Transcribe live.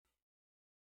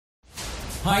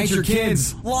hide your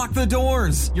kids, lock the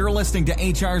doors. You're listening to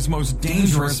HR's most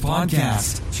dangerous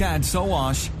podcast. Chad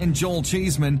Sowash and Joel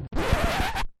Cheeseman.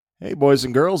 Hey, boys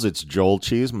and girls, it's Joel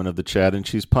Cheeseman of the Chad and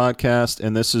Cheese Podcast,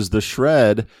 and this is The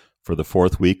Shred for the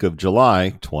fourth week of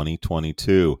July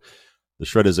 2022. The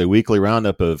Shred is a weekly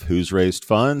roundup of who's raised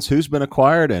funds, who's been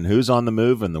acquired, and who's on the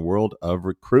move in the world of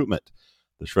recruitment.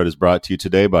 The Shred is brought to you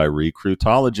today by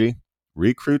Recruitology.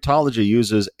 Recruitology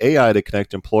uses AI to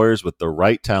connect employers with the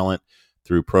right talent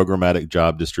through programmatic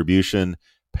job distribution,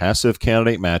 passive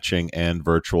candidate matching, and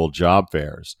virtual job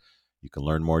fairs. You can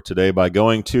learn more today by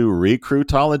going to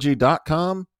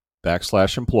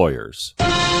recruitology.com/employers.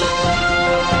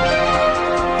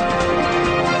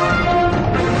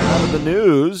 Out of the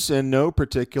news in no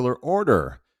particular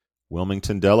order.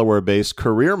 Wilmington, Delaware-based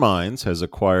Career Minds has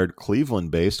acquired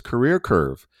Cleveland-based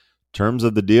CareerCurve. Terms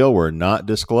of the deal were not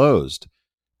disclosed.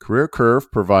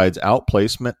 CareerCurve provides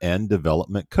outplacement and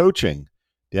development coaching.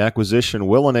 The acquisition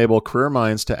will enable Career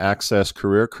Minds to access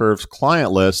CareerCurve's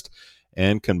client list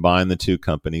and combine the two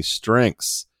companies'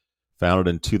 strengths.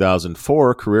 Founded in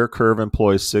 2004, CareerCurve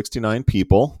employs 69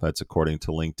 people. That's according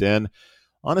to LinkedIn.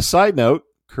 On a side note,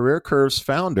 CareerCurve's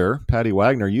founder, Patty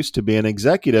Wagner, used to be an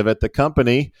executive at the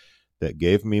company that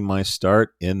gave me my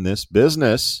start in this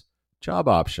business, Job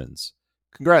Options.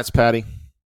 Congrats, Patty.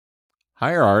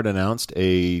 HireArt announced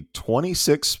a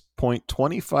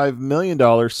 $26.25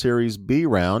 million Series B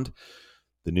round.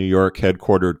 The New York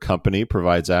headquartered company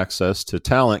provides access to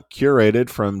talent curated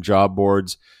from job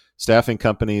boards, staffing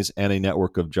companies, and a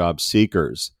network of job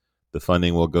seekers. The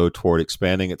funding will go toward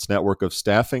expanding its network of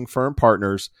staffing firm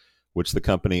partners, which the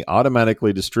company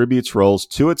automatically distributes roles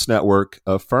to its network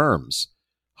of firms.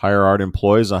 HireArt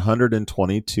employs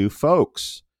 122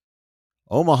 folks.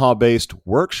 Omaha-based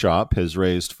Workshop has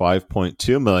raised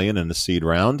 $5.2 million in a seed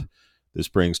round. This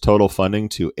brings total funding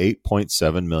to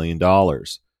 $8.7 million.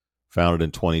 Founded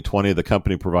in 2020, the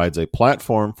company provides a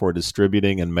platform for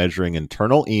distributing and measuring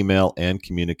internal email and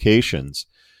communications.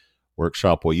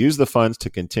 Workshop will use the funds to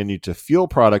continue to fuel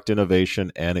product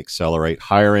innovation and accelerate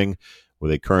hiring,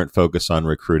 with a current focus on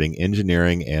recruiting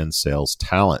engineering and sales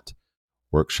talent.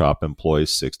 Workshop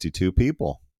employs 62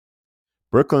 people.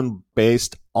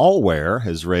 Brooklyn-based Allwhere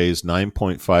has raised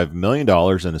 $9.5 million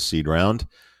in a seed round.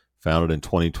 Founded in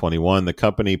 2021, the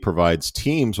company provides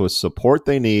teams with support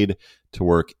they need to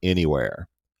work anywhere.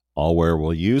 Allware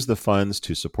will use the funds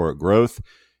to support growth,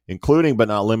 including but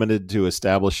not limited to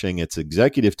establishing its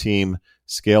executive team,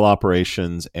 scale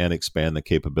operations, and expand the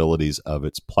capabilities of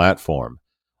its platform.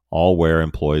 Allware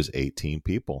employs 18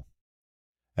 people.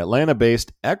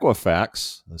 Atlanta-based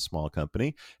Equifax, a small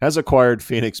company, has acquired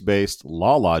Phoenix-based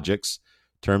LawLogix.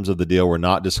 Terms of the deal were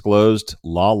not disclosed.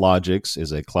 LawLogix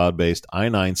is a cloud-based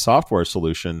I-9 software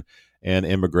solution and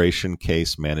immigration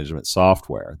case management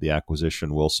software. The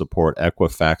acquisition will support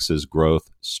Equifax's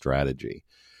growth strategy.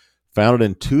 Founded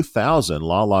in 2000,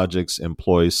 LawLogix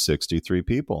employs 63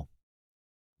 people.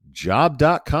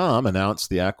 Job.com announced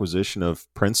the acquisition of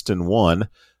Princeton One,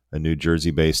 a New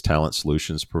Jersey-based talent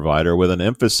solutions provider with an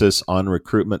emphasis on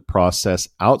recruitment process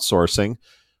outsourcing,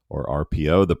 or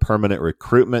RPO, the permanent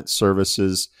recruitment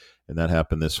services, and that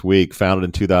happened this week. Founded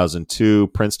in 2002,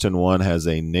 Princeton One has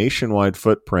a nationwide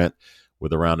footprint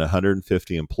with around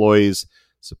 150 employees,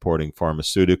 supporting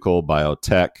pharmaceutical,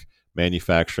 biotech,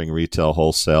 manufacturing, retail,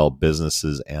 wholesale,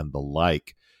 businesses, and the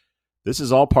like. This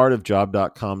is all part of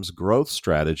Job.com's growth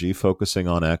strategy, focusing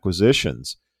on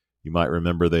acquisitions. You might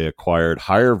remember they acquired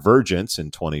HireVergence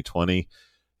in 2020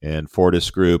 and Fortis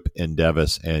Group,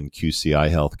 Endevis, and QCI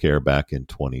Healthcare back in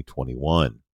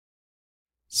 2021.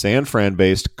 San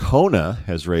Fran-based Kona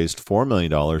has raised $4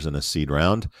 million in a seed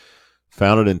round.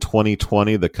 Founded in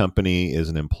 2020, the company is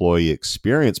an employee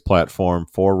experience platform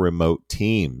for remote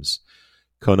teams.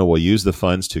 Kona will use the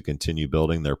funds to continue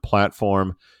building their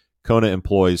platform. Kona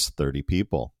employs 30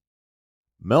 people.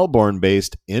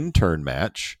 Melbourne-based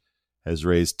InternMatch has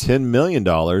raised $10 million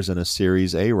in a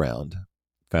Series A round.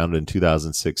 Founded in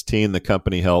 2016, the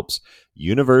company helps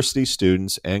university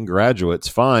students and graduates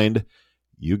find,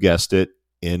 you guessed it,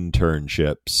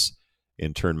 internships.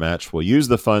 InternMatch will use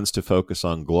the funds to focus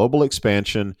on global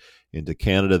expansion into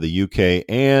Canada, the UK,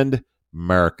 and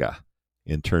America.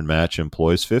 InternMatch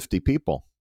employs 50 people.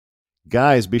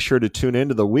 Guys, be sure to tune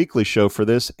into the weekly show for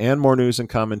this and more news and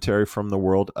commentary from the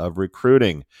world of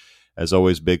recruiting. As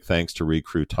always, big thanks to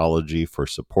Recruitology for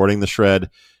supporting the Shred.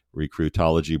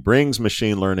 Recruitology brings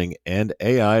machine learning and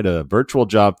AI to virtual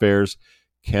job fairs,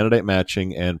 candidate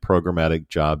matching, and programmatic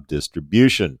job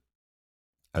distribution.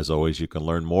 As always, you can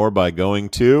learn more by going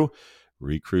to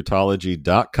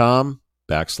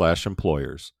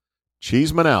recruitology.com/employers.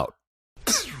 Cheeseman out.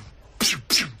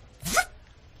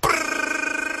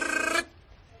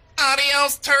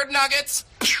 those turd nuggets?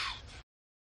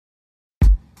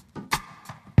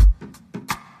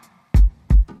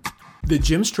 The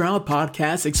Jim Stroud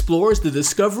Podcast explores the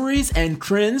discoveries and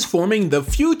trends forming the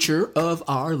future of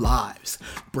our lives.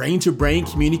 Brain-to-brain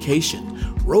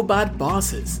communication, robot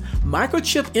bosses,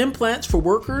 microchip implants for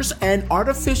workers, and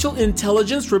artificial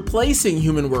intelligence replacing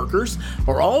human workers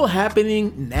are all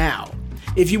happening now.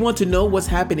 If you want to know what's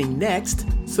happening next,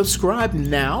 subscribe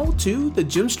now to the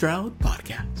Jim Stroud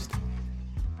Podcast.